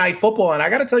Thursday Night Football. And I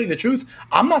got to tell you the truth,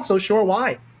 I'm not so sure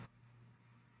why.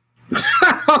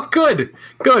 Good,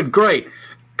 great.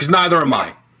 Because neither am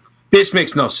I. This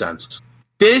makes no sense.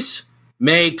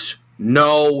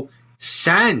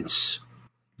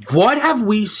 What have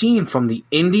we seen from the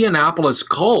Indianapolis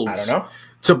Colts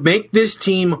to make this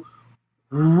team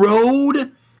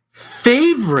road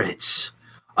favorites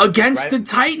against the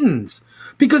Titans?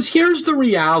 Because here's the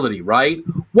reality, right?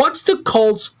 What's the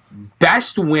Colts'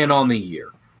 best win on the year?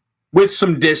 With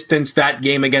some distance, that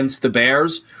game against the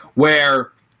Bears,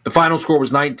 where the final score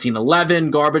was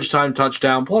 19-11, garbage time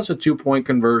touchdown, plus a 2-point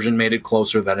conversion made it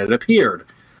closer than it appeared.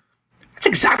 That's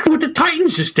exactly what the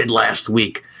Titans just did last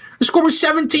week. The score was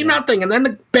 17-0, and then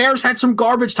the Bears had some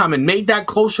garbage time and made that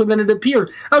closer than it appeared.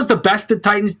 That was the best the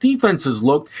Titans' defenses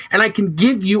looked, and I can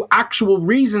give you actual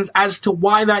reasons as to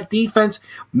why that defense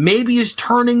maybe is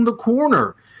turning the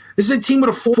corner. This is a team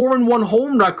with a 4-1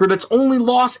 home record. Its only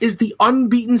loss is the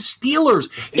unbeaten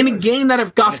Steelers in a game that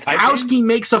if Gostkowski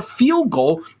makes a field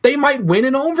goal, they might win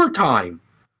in overtime.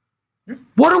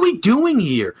 What are we doing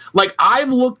here?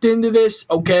 I've looked into this,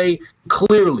 okay,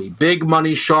 clearly, big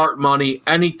money, sharp money,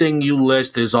 anything you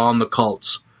list is on the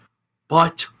Colts.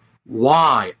 But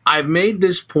why? I've made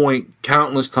this point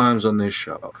countless times on this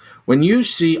show. When you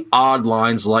see odd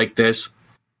lines like this,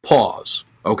 pause,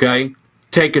 okay?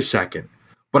 Take a second.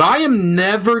 But I am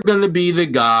never going to be the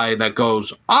guy that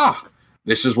goes,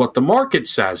 this is what the market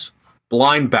says.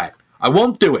 Blind bet. I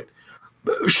won't do it.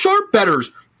 Sharp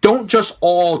bettors don't just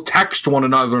all text one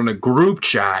another in a group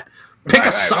chat, pick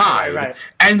a side,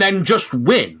 and then just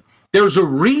win. There's a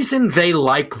reason they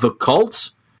like the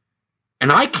Colts,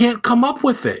 and I can't come up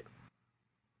with it.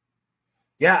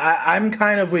 Yeah, I'm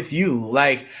kind of with you.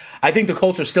 I think the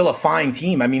Colts are still a fine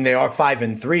team. I mean, they are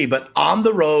 5-3, but on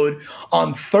the road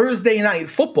on Thursday Night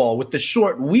Football with the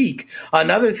short week.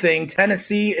 Another thing,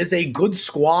 Tennessee is a good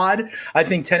squad. I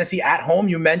think Tennessee at home,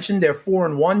 you mentioned they're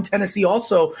 4-1. Tennessee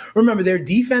also, remember, their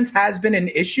defense has been an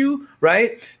issue,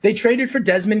 right? They traded for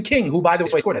Desmond King, who, by the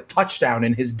way, scored a touchdown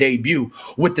in his debut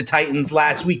with the Titans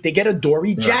last week. They get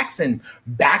Adoree Jackson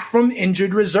back from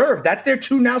injured reserve. That's their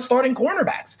 2 now starting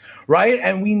cornerbacks, right?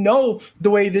 And we know the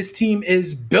way this team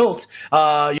is built.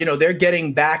 They're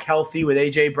getting back healthy with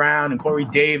A.J. Brown and Corey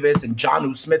Davis, and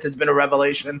Jonnu Smith has been a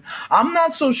revelation. I'm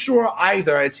not so sure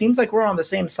either. It seems like we're on the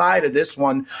same side of this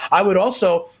one. I'm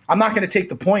not going to take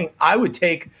the point. I would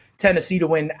take Tennessee to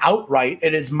win outright.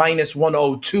 It is minus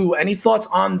 102. Any thoughts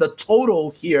on the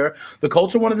total here? The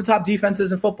Colts are one of the top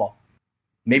defenses in football.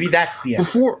 Maybe that's the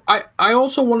answer. Before I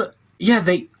also want to,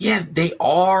 they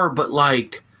are, but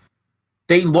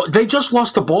they just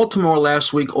lost to Baltimore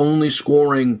last week, only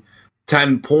scoring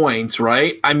 10 points,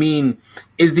 right? I mean,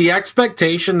 is the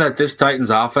expectation that this Titans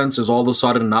offense is all of a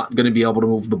sudden not going to be able to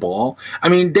move the ball? I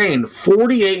mean, Dane,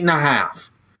 48.5.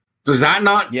 Does that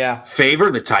not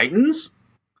favor the Titans?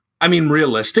 I mean,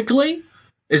 realistically?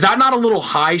 Is that not a little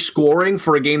high scoring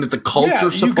for a game that the Colts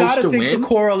are supposed to win? The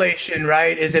correlation,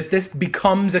 right, is if this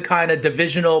becomes a kind of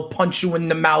divisional punch you in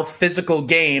the mouth physical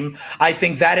game, I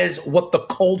think that is what the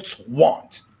Colts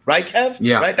want, right, Kev?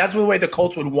 Yeah. Right? That's the way the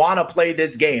Colts would want to play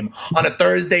this game on a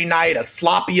Thursday night, a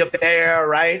sloppy affair,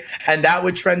 right? And that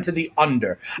would trend to the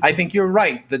under. I think you're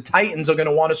right. The Titans are going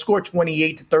to want to score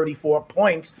 28 to 34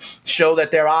 points, show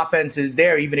that their offense is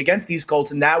there even against these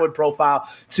Colts, and that would profile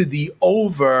to the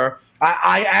over.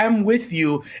 I am with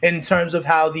you in terms of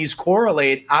how these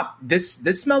correlate. This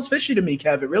smells fishy to me,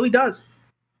 Kev. It really does.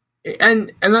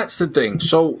 And that's the thing.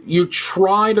 So you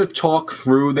try to talk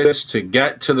through this to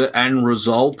get to the end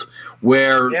result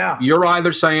where you're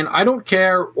either saying, I don't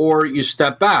care, or you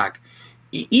step back.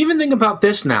 Even think about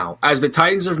this now, as the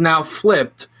Titans have now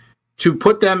flipped to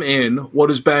put them in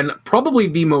what has been probably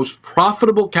the most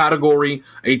profitable category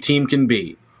a team can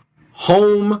be.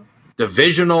 Home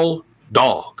divisional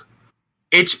dog.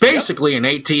 It's basically an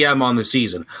ATM on the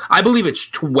season. I believe it's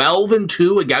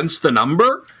 12-2 against the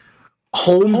number.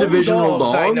 Home divisional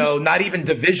dogs. I know, not even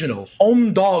divisional.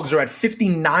 Home dogs are at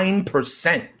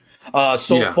 59%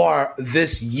 so far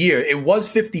this year. It was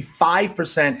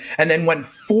 55% and then went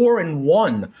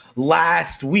 4-1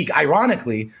 last week.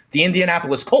 Ironically, the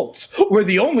Indianapolis Colts were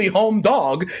the only home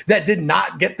dog that did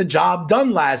not get the job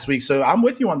done last week. So I'm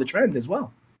with you on the trend as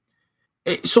well.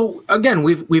 So again,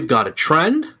 we've got a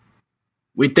trend.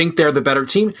 We think they're the better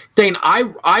team. Dane,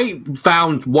 I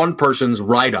found one person's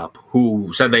write-up who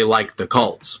said they liked the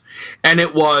Colts. And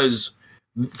it was,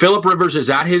 Phillip Rivers is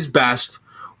at his best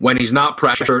when he's not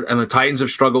pressured, and the Titans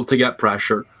have struggled to get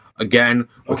pressure. Again,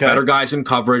 with better guys in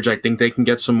coverage, I think they can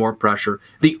get some more pressure.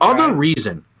 The other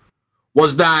reason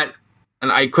was that,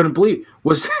 and I couldn't believe,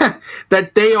 was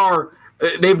that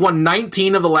they've won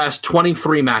 19 of the last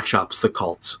 23 matchups, the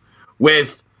Colts,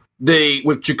 with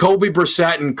Jacoby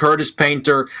Brissett and Curtis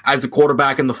Painter as the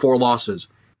quarterback in the 4 losses.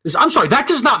 I'm sorry, that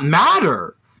does not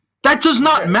matter. That does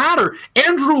not matter.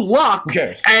 Andrew Luck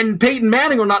and Peyton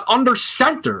Manning are not under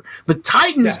center. The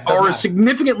Titans are a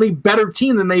significantly better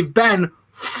team than they've been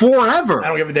forever. I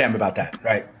don't give a damn about that,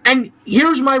 right? And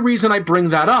here's my reason I bring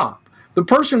that up. The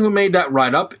person who made that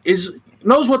write-up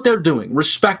knows what they're doing,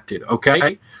 respected,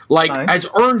 okay? Has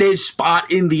earned his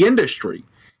spot in the industry.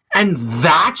 And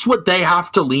that's what they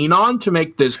have to lean on to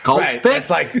make this Colts pick. It's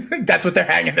like that's what they're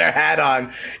hanging their hat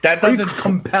on. That doesn't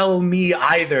compel me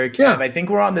either, Kev. Yeah. I think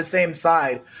we're on the same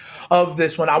side of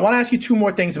this one. I want to ask you 2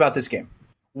 more things about this game.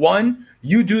 One,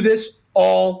 you do this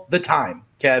all the time,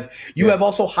 Kev. You have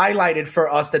also highlighted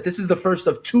for us that this is the first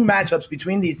of 2 matchups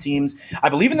between these teams, I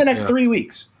believe in the next 3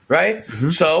 weeks, right?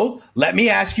 Mm-hmm. So let me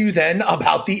ask you then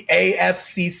about the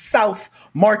AFC South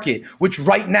market, which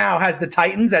right now has the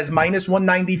Titans as minus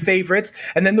 190 favorites,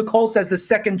 and then the Colts as the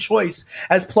second choice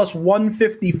as plus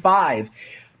 155.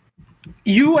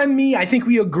 You and me, I think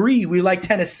we agree we like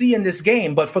Tennessee in this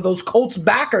game, but for those Colts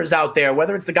backers out there,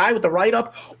 whether it's the guy with the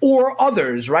write-up or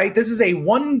others, right, this is a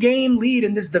 1-game lead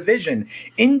in this division.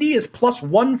 Indy is plus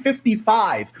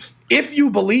 155. If you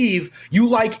believe you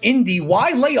like Indy,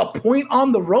 why lay a point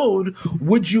on the road?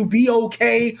 Would you be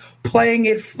okay playing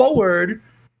it forward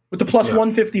with the plus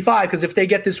 155? Because if they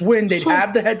get this win, they'd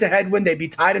have the head-to-head win. They'd be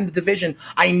tied in the division.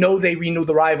 I know they renew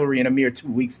the rivalry in a mere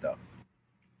 2 weeks, though.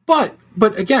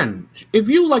 But again, if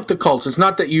you like the Colts, it's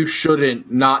not that you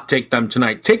shouldn't not take them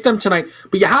tonight. Take them tonight,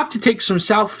 but you have to take some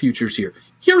South futures here.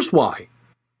 Here's why.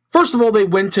 First of all, they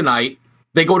win tonight.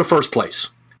 They go to first place.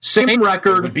 Same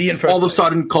record. All of a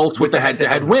sudden, Colts with the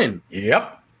head-to-head win.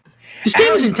 Yep. This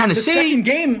game is in Tennessee. The second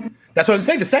game, that's what I'm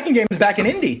saying. The second game is back in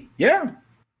Indy. Yeah.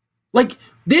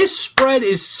 This spread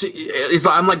is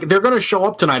I'm like, they're going to show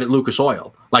up tonight at Lucas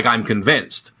Oil. I'm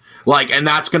convinced. And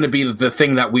that's going to be the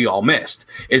thing that we all missed,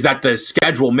 is that the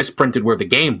schedule misprinted where the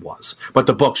game was, but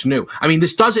the books knew. I mean,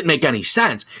 this doesn't make any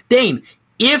sense. Dane,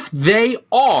 if they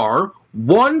are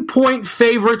 1-point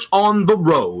favorites on the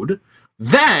road,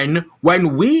 then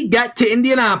when we get to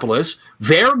Indianapolis,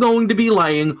 they're going to be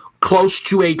laying close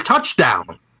to a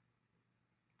touchdown.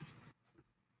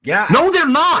 Yeah. No, they're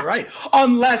not. Right.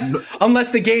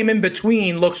 Unless the game in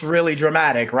between looks really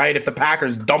dramatic, right? If the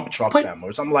Packers dump truck them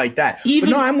or something like that. But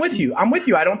no, I'm with you.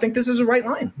 I don't think this is a right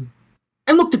line.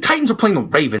 And look, the Titans are playing the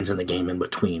Ravens in the game in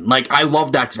between. I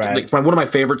love that. Right. One of my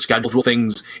favorite schedule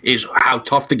things is how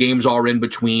tough the games are in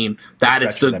between.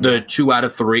 It's the 2 out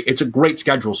of 3. It's a great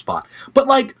schedule spot. But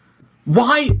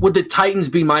why would the Titans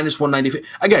be minus 190?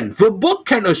 Again, the book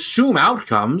can assume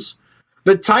outcomes.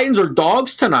 The Titans are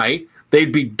dogs tonight.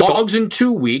 They'd be dogs in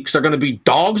 2 weeks. They're going to be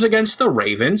dogs against the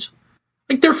Ravens.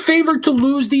 They're favored to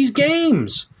lose these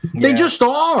games. Yeah. They just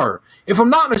are. If I'm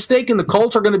not mistaken, the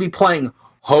Colts are going to be playing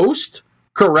host,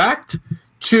 correct,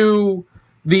 to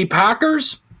the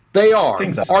Packers? They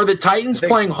are. So. Are the Titans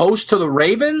playing host to the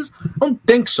Ravens? I don't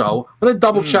think so. I'm going to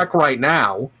double check right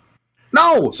now.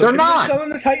 No, they're not.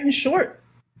 Selling the Titans short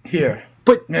here.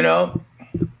 But,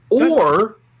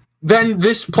 or then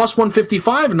this plus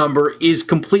 155 number is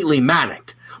completely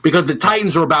manic because the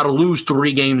Titans are about to lose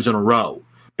 3 games in a row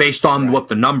based on what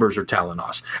the numbers are telling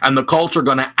us. And the Colts are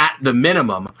going to, at the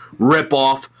minimum, rip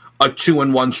off a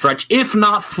 2-1 stretch, if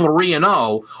not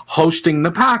 3-0, hosting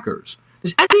the Packers.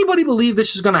 Does anybody believe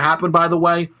this is going to happen, by the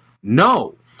way?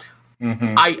 No.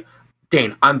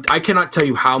 Dane, I cannot tell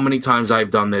you how many times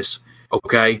I've done this,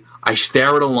 okay? I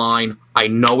stare at a line, I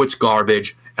know it's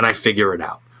garbage, and I figure it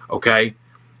out, okay?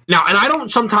 Now, and I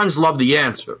don't sometimes love the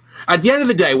answer. At the end of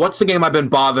the day, what's the game I've been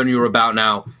bothering you about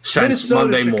now since Minnesota,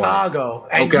 Monday morning? Chicago,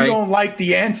 and you don't like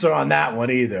the answer on that one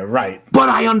either, right? But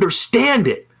I understand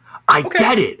it. I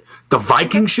get it. The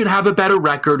Vikings should have a better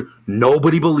record.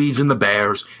 Nobody believes in the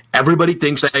Bears. Everybody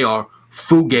thinks they are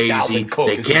fugazi.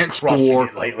 They can't score.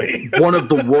 One of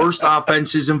the worst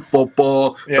offenses in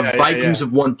football. The Vikings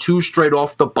have won 2 straight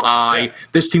off the bye.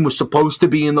 This team was supposed to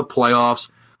be in the playoffs.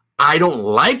 I don't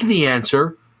like the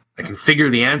answer. I can figure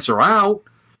the answer out.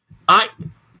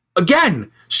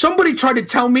 Somebody tried to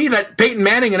tell me that Peyton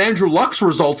Manning and Andrew Luck's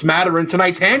results matter in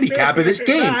tonight's handicap of this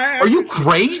game. Are you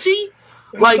crazy?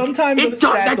 Sometimes the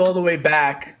stats all the way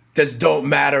back just don't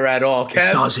matter at all. Kev,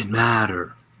 it doesn't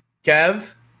matter.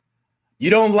 Kev, you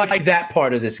don't like that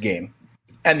part of this game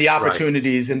and the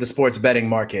opportunities in the sports betting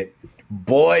market.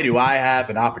 Boy, do I have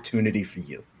an opportunity for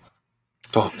you.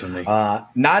 Talk to me.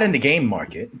 Not in the game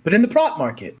market, but in the prop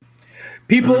market.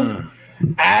 People,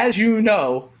 as you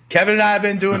know, Kevin and I have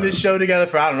been doing this show together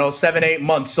for, 7-8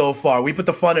 months so far. We put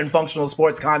the fun in functional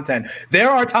sports content. There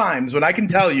are times when I can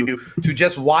tell you to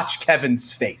just watch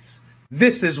Kevin's face.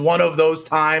 This is one of those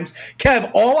times.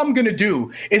 Kev, all I'm going to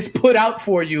do is put out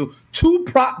for you 2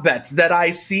 prop bets that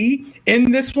I see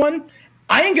in this one.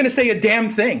 I ain't going to say a damn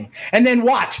thing. And then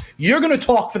watch. You're going to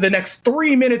talk for the next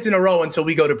 3 minutes in a row until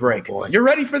we go to break. You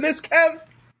ready for this, Kev?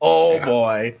 Oh,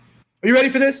 boy. Are you ready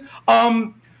for this?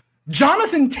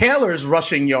 Jonathan Taylor's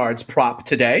rushing yards prop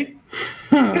today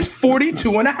is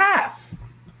 42.5.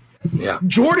 Yeah.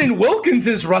 Jordan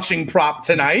Wilkins' rushing prop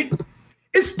tonight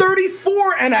is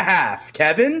 34.5.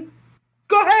 Kevin,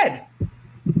 go ahead.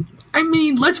 I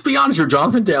mean, let's be honest here.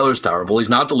 Jonathan Taylor's terrible. He's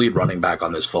not the lead running back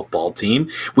on this football team.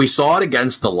 We saw it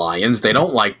against the Lions. They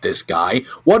don't like this guy.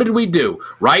 What did we do,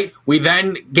 right? We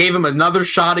then gave him another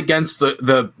shot against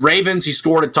the Ravens. He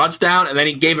scored a touchdown, and then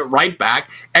he gave it right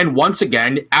back, and once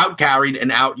again, out-carried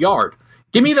and out-yard.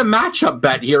 Give me the matchup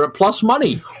bet here at plus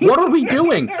money. What are we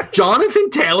doing? Jonathan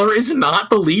Taylor is not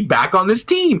the lead back on this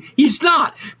team. He's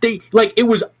not. It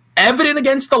was evident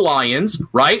against the Lions,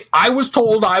 right? I was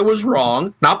told I was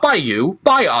wrong, not by you,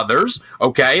 by others,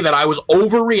 okay, that I was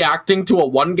overreacting to a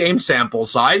 1-game sample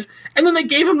size, and then they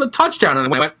gave him the touchdown, and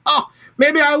I went, oh,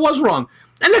 maybe I was wrong.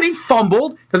 And then he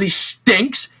fumbled because he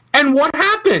stinks, and what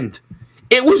happened?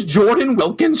 It was Jordan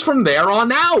Wilkins from there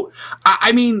on out.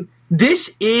 I mean,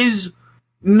 this is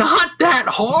not that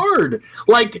hard.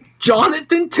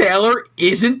 Jonathan Taylor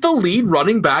isn't the lead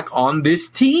running back on this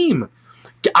team.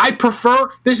 I prefer,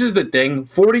 this is the thing,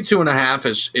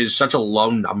 42.5 is such a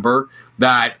low number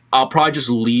that I'll probably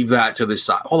just leave that to the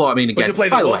side. Although, I mean, again, you play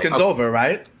the Wilkins over,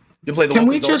 right? You play the Can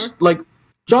Wilkins we just,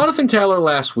 Jonathan Taylor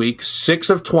last week, 6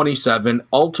 of 27,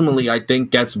 ultimately, I think,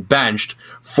 gets benched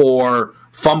for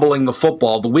fumbling the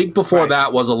football. The week before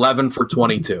that was 11 for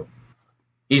 22.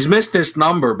 He's missed this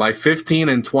number by 15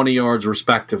 and 20 yards,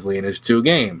 respectively, in his 2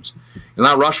 games. He's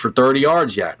not rushed for 30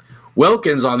 yards yet.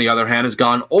 Wilkins, on the other hand, has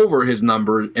gone over his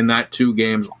number in that 2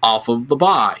 games off of the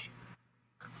bye.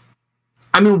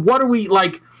 I mean, what are we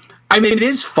it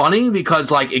is funny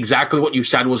because exactly what you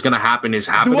said was going to happen is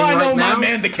happening right now. Do I know my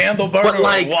man, the candle burner, or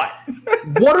what?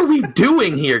 What are we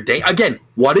doing here, Dave? Again,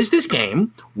 what is this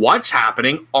game? What's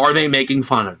happening? Are they making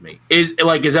fun of me? Is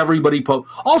everybody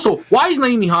Also, why is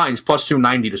Naomi Hines plus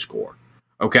 290 to score?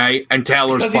 Okay, and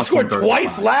Taylor's because plus he scored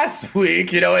twice last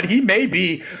week, and he may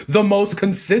be the most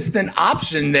consistent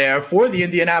option there for the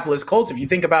Indianapolis Colts. If you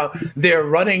think about their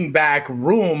running back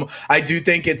room, I do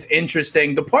think it's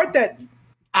interesting. The part that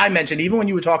I mentioned, even when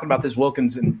you were talking about this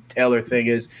Wilkins and Taylor thing,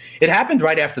 is it happened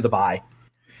right after the bye.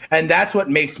 And that's what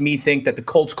makes me think that the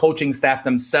Colts coaching staff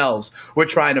themselves were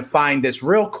trying to find this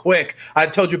real quick. I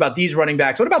told you about these running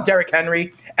backs. What about Derrick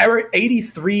Henry?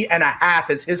 83.5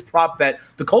 is his prop bet.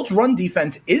 The Colts run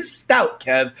defense is stout,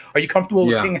 Kev. Are you comfortable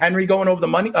with King Henry going over the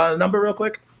money number real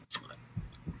quick?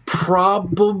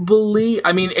 Probably.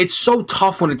 I mean, it's so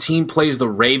tough when a team plays the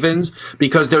Ravens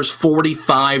because there's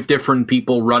 45 different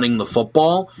people running the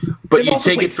football. But you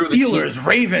take it through Steelers, the team.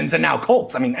 Ravens, and now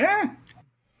Colts. I mean,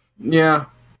 Yeah.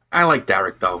 I like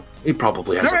Derek, though. He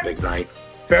probably has a big night.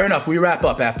 Fair enough. We wrap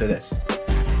up after this.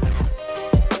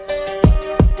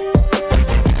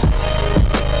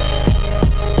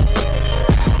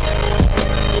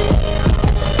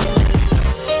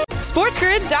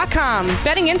 SportsGrid.com.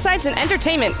 Betting insights and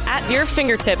entertainment at your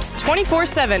fingertips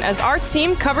 24/7 as our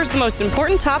team covers the most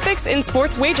important topics in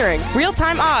sports wagering.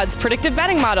 Real-time odds, predictive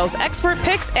betting models, expert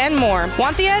picks, and more.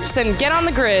 Want the edge? Then get on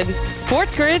the grid.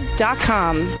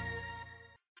 SportsGrid.com.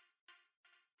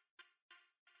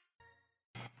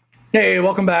 Hey,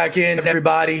 welcome back in,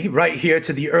 everybody. Right here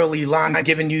to the early line,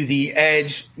 giving you the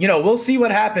edge. You know, we'll see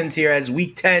what happens here as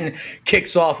Week 10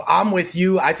 kicks off. I'm with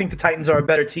you. I think the Titans are a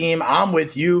better team. I'm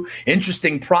with you.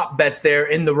 Interesting prop bets there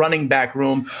in the running back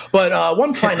room. But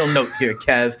one final note here,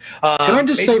 Kev. Can I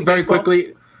just say very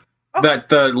quickly that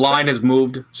the line has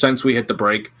moved since we hit the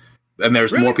break, and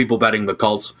there's more people betting the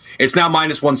Colts. It's now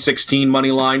minus 116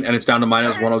 money line, and it's down to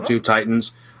minus 102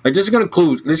 Titans. Like, this is going to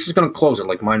close at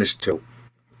like minus 2.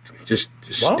 Just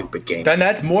stupid game. Then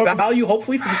that's more value,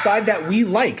 hopefully, for the side that we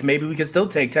like. Maybe we can still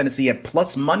take Tennessee at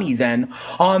plus money then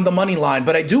on the money line.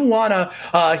 But I do want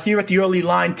to, here at the early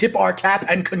line, tip our cap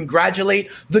and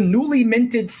congratulate the newly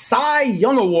minted Cy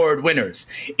Young Award winners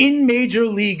in Major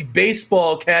League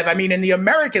Baseball, Kev. I mean, in the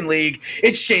American League,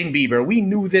 it's Shane Bieber. We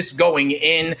knew this going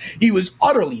in. He was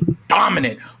utterly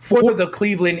dominant for the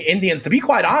Cleveland Indians. To be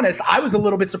quite honest, I was a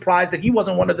little bit surprised that he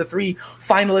wasn't one of the 3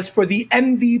 finalists for the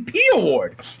MVP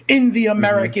award in the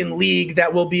American League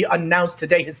that will be announced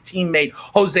today. His teammate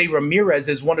Jose Ramirez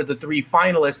is one of the 3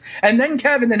 finalists. And then,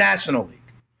 Kevin, the National League.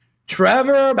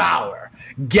 Trevor Bauer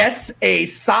gets a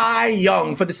Cy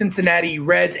Young for the Cincinnati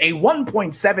Reds, a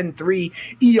 1.73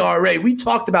 ERA. We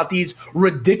talked about these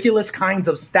ridiculous kinds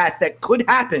of stats that could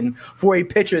happen for a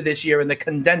pitcher this year in the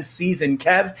condensed season.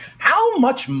 Kev, how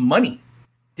much money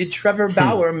did Trevor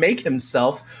Bauer make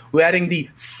himself adding the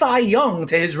Cy Young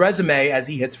to his resume as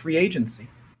he hits free agency?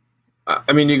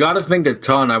 I mean, you got to think a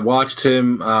ton. I watched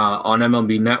him on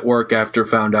MLB Network after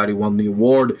found out he won the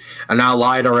award, and now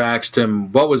Leiter asked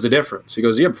him, what was the difference? He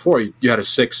goes, the year before, you had a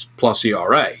 6+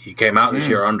 ERA. He came out this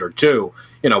year under 2.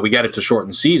 You know, we get it to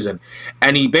shorten season.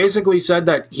 And he basically said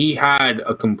that he had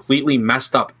a completely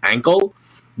messed up ankle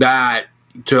that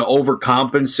to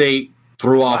overcompensate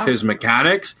threw off his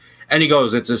mechanics. And he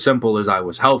goes, it's as simple as I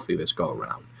was healthy this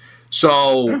go-around.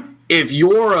 So if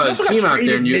you're a team out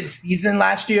there, and you mid-season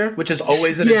last year, which is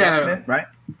always an adjustment, right?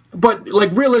 But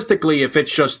like realistically, if it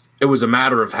was a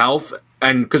matter of health,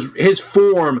 and because his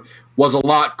form was a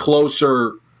lot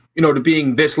closer, you know, to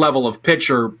being this level of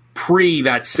pitcher pre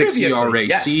that 6 ERA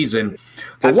season.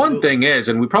 But one thing is,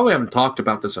 and we probably haven't talked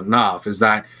about this enough, is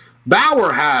that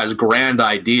Bauer has grand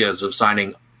ideas of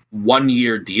signing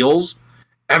 1-year deals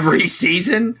every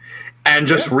season and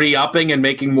just re-upping and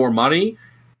making more money.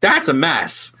 That's a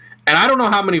mess. And I don't know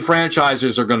how many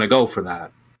franchises are going to go for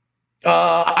that.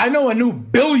 I know a new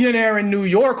billionaire in New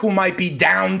York who might be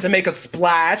down to make a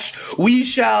splash. We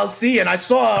shall see. And I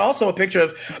saw also a picture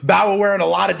of Bauer wearing a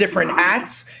lot of different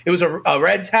hats. It was a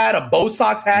Reds hat, a Bo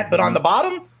Sox hat, but on the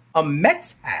bottom, a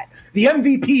Mets hat. The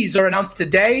MVPs are announced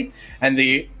today, and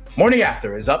the morning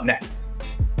after is up next.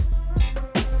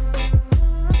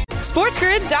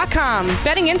 SportsGrid.com.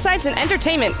 Betting insights and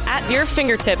entertainment at your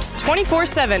fingertips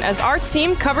 24/7 as our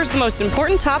team covers the most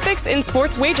important topics in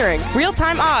sports wagering.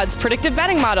 Real-time odds, predictive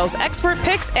betting models, expert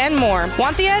picks, and more.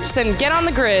 Want the edge? Then get on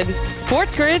the grid.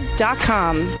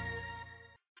 SportsGrid.com.